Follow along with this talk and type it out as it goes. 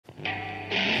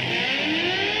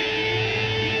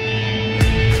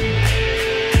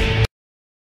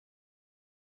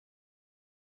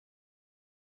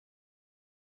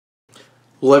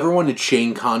Well, everyone, it's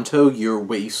Shane Kanto, your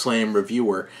Wasteland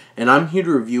reviewer, and I'm here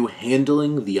to review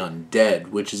Handling the Undead,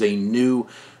 which is a new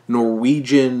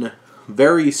Norwegian,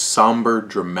 very somber,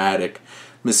 dramatic,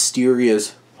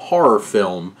 mysterious horror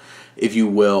film, if you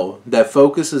will, that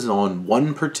focuses on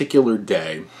one particular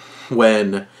day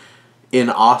when in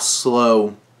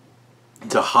Oslo,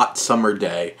 it's a hot summer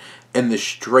day, and the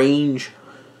strange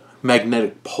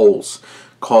magnetic pulse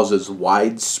causes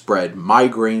widespread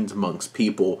migraines amongst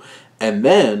people, and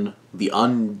then the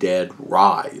undead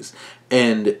rise.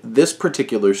 And this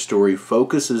particular story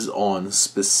focuses on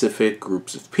specific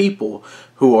groups of people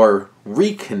who are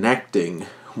reconnecting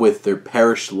with their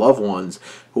perished loved ones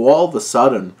who all of a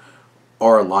sudden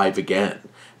are alive again.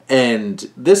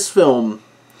 And this film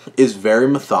is very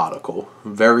methodical,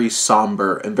 very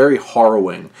somber, and very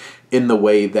harrowing in the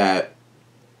way that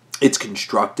it's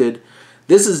constructed.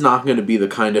 This is not going to be the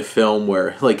kind of film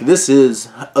where, this is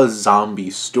a zombie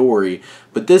story,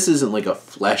 but this isn't like a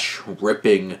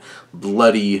flesh-ripping,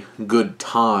 bloody good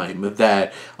time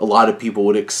that a lot of people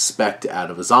would expect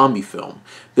out of a zombie film.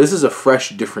 This is a fresh,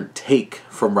 different take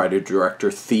from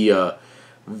writer-director Thea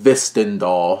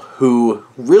Vistendal, who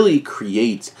really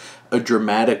creates a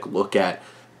dramatic look at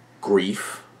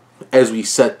grief as we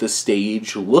set the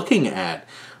stage, looking at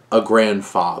a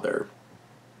grandfather,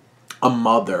 a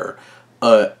mother,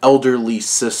 an elderly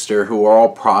sister who are all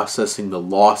processing the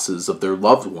losses of their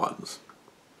loved ones.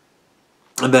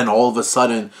 And then all of a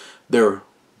sudden, they're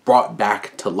brought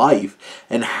back to life.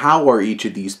 And how are each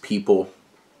of these people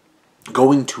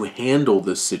going to handle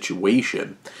this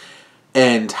situation?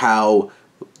 And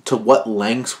to what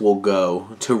lengths will go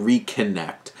to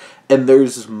reconnect. And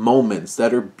there's moments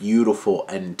that are beautiful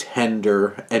and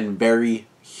tender and very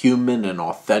human and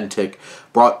authentic,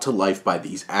 brought to life by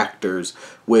these actors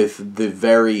with the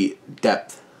very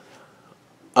depth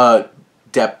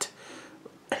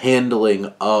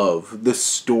handling of this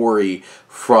story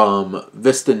from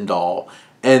Vistendal.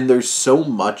 And there's so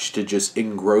much to just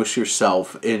engross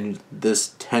yourself in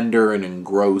this tender and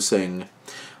engrossing,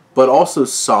 but also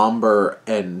somber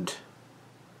and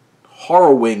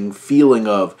harrowing feeling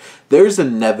of there's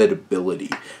inevitability.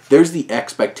 There's the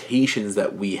expectations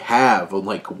that we have on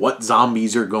what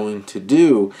zombies are going to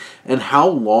do, and how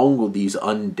long will these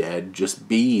undead just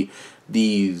be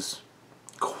these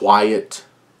quiet,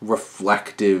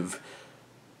 reflective,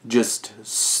 just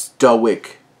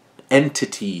stoic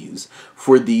entities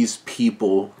for these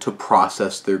people to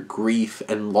process their grief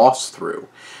and loss through.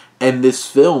 And this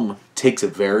film takes a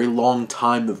very long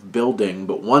time of building,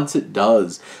 but once it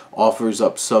does, offers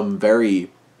up some very,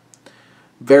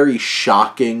 very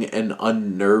shocking and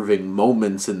unnerving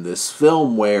moments in this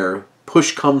film where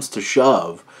push comes to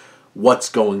shove, what's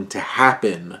going to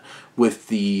happen with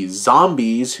the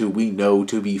zombies who we know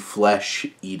to be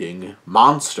flesh-eating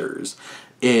monsters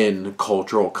in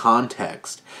cultural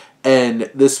context. And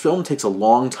this film takes a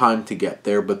long time to get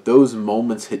there, but those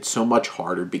moments hit so much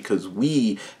harder because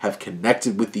we have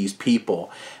connected with these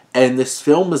people. And this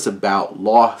film is about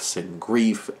loss and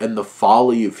grief and the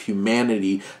folly of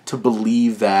humanity to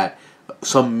believe that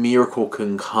some miracle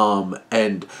can come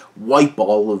and wipe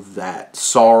all of that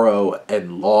sorrow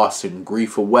and loss and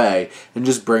grief away and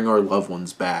just bring our loved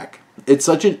ones back. It's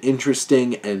such an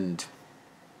interesting and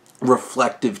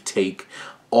reflective take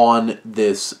on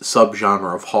this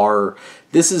subgenre of horror.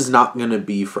 This is not going to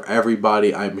be for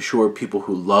everybody. I'm sure people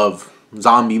who love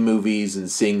zombie movies and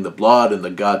seeing the blood and the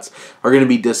guts are going to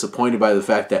be disappointed by the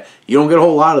fact that you don't get a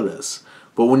whole lot of this.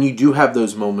 But when you do have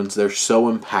those moments, they're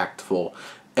so impactful.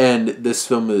 And this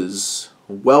film is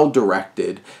well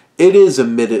directed. It is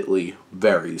admittedly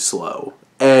very slow.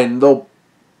 And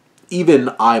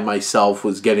even I myself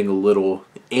was getting a little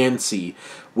antsy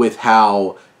with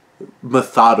how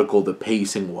methodical the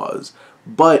pacing was.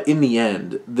 But in the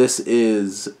end, this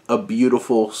is a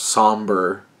beautiful,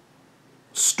 somber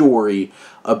story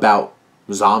about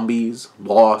zombies,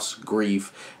 loss,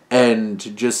 grief, and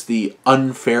just the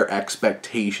unfair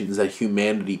expectations that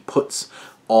humanity puts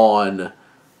on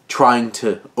trying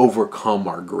to overcome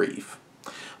our grief.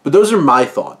 But those are my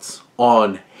thoughts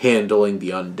on Handling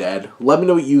the Undead. Let me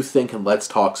know what you think and let's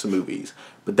talk some movies.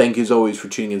 But thank you as always for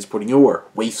tuning in and supporting your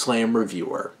Wasteland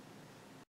reviewer.